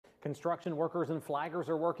Construction workers and flaggers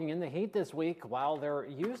are working in the heat this week. While they're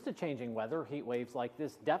used to changing weather, heat waves like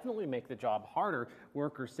this definitely make the job harder.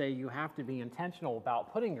 Workers say you have to be intentional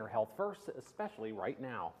about putting your health first, especially right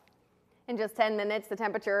now. In just 10 minutes, the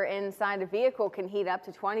temperature inside a vehicle can heat up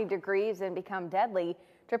to 20 degrees and become deadly.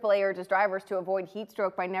 AAA urges drivers to avoid heat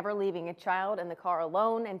stroke by never leaving a child in the car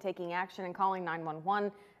alone and taking action and calling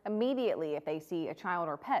 911 immediately if they see a child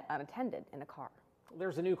or pet unattended in a car.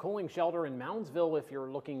 There's a new cooling shelter in Moundsville if you're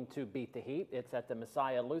looking to beat the heat. It's at the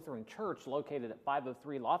Messiah Lutheran Church located at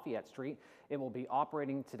 503 Lafayette Street. It will be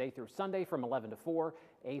operating today through Sunday from 11 to 4.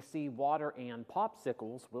 AC, water, and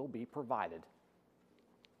popsicles will be provided.